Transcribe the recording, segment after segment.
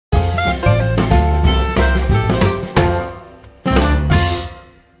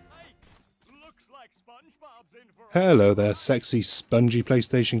Hello there sexy spongy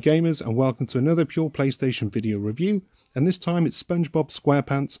PlayStation gamers, and welcome to another pure PlayStation video review, and this time it's SpongeBob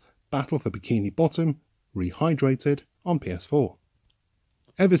SquarePants Battle for Bikini Bottom Rehydrated on PS4.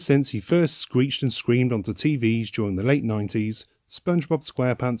 Ever since he first screeched and screamed onto TVs during the late 90s, SpongeBob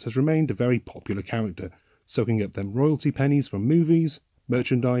SquarePants has remained a very popular character, soaking up them royalty pennies from movies,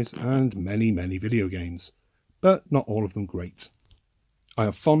 merchandise and many video games, but not all of them great. I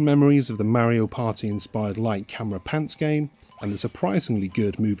have fond memories of the Mario Party inspired light camera pants game and the surprisingly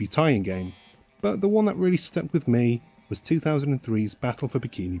good movie tie-in game, but the one that really stuck with me was 2003's Battle for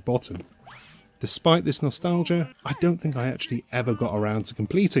Bikini Bottom. Despite this nostalgia, I don't think I actually ever got around to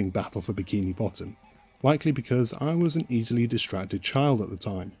completing Battle for Bikini Bottom, likely because I was an easily distracted child at the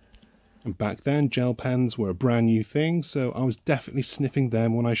time. And back then gel pens were a brand new thing, so I was definitely sniffing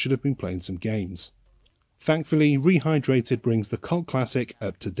them when I should have been playing some games. Thankfully, Rehydrated brings the cult classic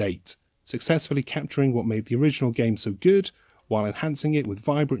up to date, successfully capturing what made the original game so good, while enhancing it with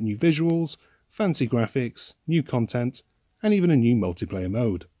vibrant new visuals, fancy graphics, new content, and even a new multiplayer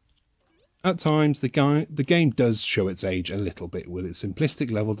mode. At times, the game does show its age a little bit with its simplistic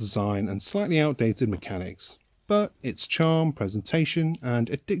level design and slightly outdated mechanics, but its charm, presentation,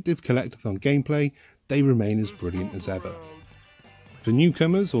 and addictive collectathon gameplay, they remain as brilliant as ever. For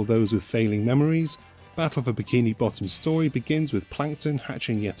newcomers or those with failing memories, Battle for Bikini Bottom's story begins with Plankton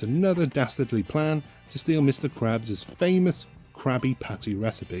hatching yet another dastardly plan to steal Mr. Krabs' famous Crabby Patty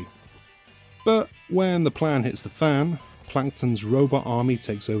recipe. But when the plan hits the fan, Plankton's robot army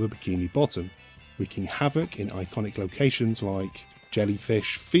takes over Bikini Bottom, wreaking havoc in iconic locations like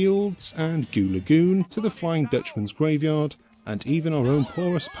Jellyfish Fields and Goo Lagoon to the Flying Dutchman's graveyard and even our own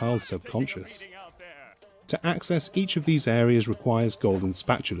poorest pal's subconscious. To access each of these areas requires golden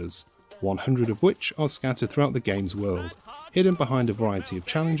spatulas, 100 of which are scattered throughout the game's world, hidden behind a variety of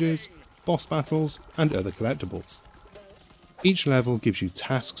challenges, boss battles and other collectibles. Each level gives you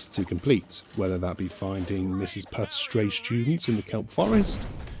tasks to complete, whether that be finding Mrs. Puff's stray students in the kelp forest,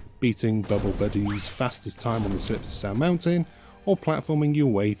 beating Bubble Buddy's fastest time on the slips of Sound Mountain, or platforming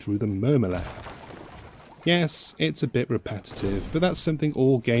your way through the Murmur. Yes, it's a bit repetitive, but that's something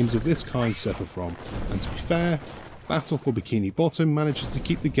all games of this kind suffer from, and to be fair, Battle for Bikini Bottom manages to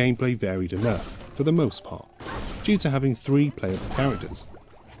keep the gameplay varied enough, for the most part, due to having 3 playable characters.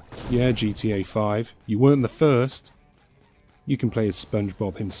 Yeah, GTA 5, you weren't the first. You can play as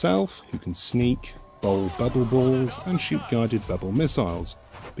SpongeBob himself, who can sneak, bowl bubble balls and shoot guided bubble missiles,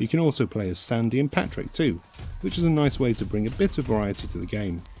 but you can also play as Sandy and Patrick too, which is a nice way to bring a bit of variety to the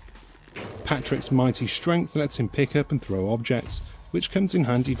game. Patrick's mighty strength lets him pick up and throw objects, which comes in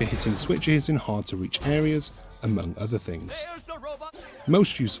handy for hitting switches in hard to reach areas, among other things.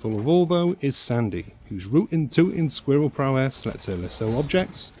 Most useful of all though is Sandy, whose rootin' squirrel prowess lets her lasso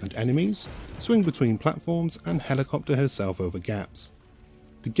objects and enemies, swing between platforms and helicopter herself over gaps.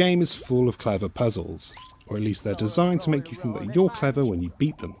 The game is full of clever puzzles, or at least they're designed to make you think that you're clever when you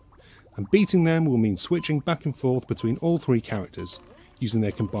beat them, and beating them will mean switching back and forth between all 3 characters, using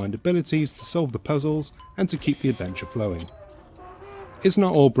their combined abilities to solve the puzzles and to keep the adventure flowing. It's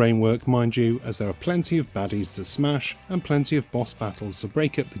not all brainwork, mind you, as there are plenty of baddies to smash and plenty of boss battles to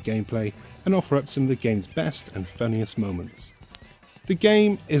break up the gameplay and offer up some of the game's best and funniest moments. The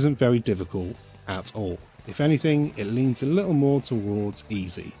game isn't very difficult at all. If anything, it leans a little more towards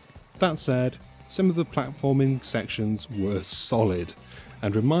easy. That said, some of the platforming sections were solid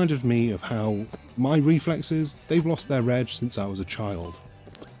and reminded me of how my reflexes, they've lost their edge since I was a child.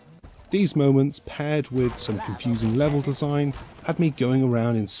 These moments, paired with some confusing level design, had me going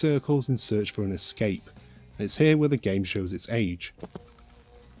around in circles in search for an escape, and it's here where the game shows its age.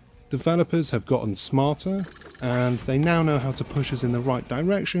 Developers have gotten smarter, and they now know how to push us in the right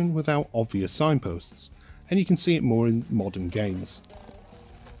direction without obvious signposts, and you can see it more in modern games.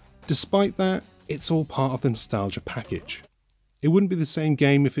 Despite that, it's all part of the nostalgia package. It wouldn't be the same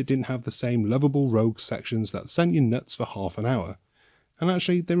game if it didn't have the same lovable rogue sections that sent you nuts for half an hour. And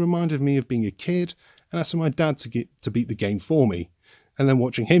actually, they reminded me of being a kid and asking my dad to beat the game for me, and then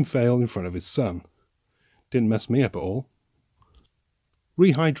watching him fail in front of his son. Didn't mess me up at all.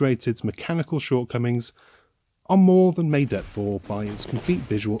 Rehydrated's mechanical shortcomings are more than made up for by its complete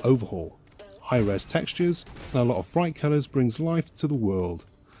visual overhaul. High-res textures and a lot of bright colours brings life to the world,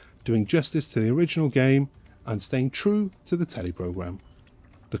 doing justice to the original game and staying true to the teleprogram.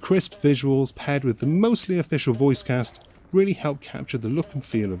 The crisp visuals paired with the mostly official voice cast really help capture the look and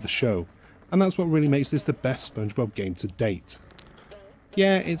feel of the show, and that's what really makes this the best SpongeBob game to date.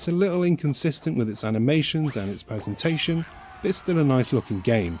 Yeah, it's a little inconsistent with its animations and its presentation, but it's still a nice looking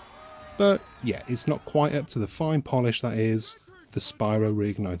game. But yeah, it's not quite up to the fine polish that is the Spyro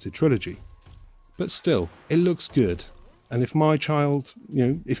Reignited trilogy. But still, it looks good. And if my child,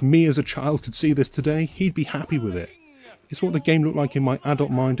 if me as a child could see this today, he'd be happy with it. It's what the game looked like in my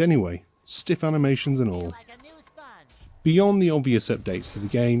adult mind anyway, stiff animations and all. Beyond the obvious updates to the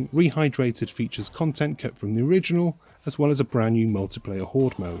game, Rehydrated features content cut from the original, as well as a brand new multiplayer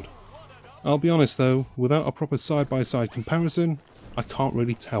horde mode. I'll be honest though, without a proper side-by-side comparison, I can't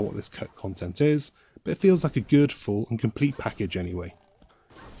really tell what this cut content is, but it feels like a good, full and complete package anyway.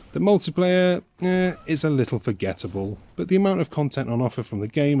 The multiplayer, is a little forgettable, but the amount of content on offer from the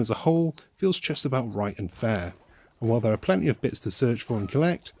game as a whole feels just about right and fair, and while there are plenty of bits to search for and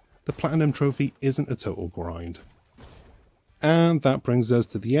collect, the Platinum Trophy isn't a total grind. And that brings us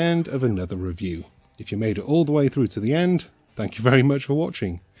to the end of another review. If you made it all the way through to the end, thank you very much for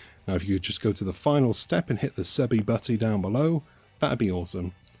watching. Now if you could just go to the final step and hit the subby butty down below, that'd be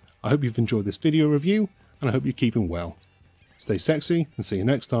awesome. I hope you've enjoyed this video review, and I hope you're keeping well. Stay sexy, and see you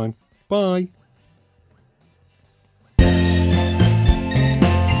next time. Bye!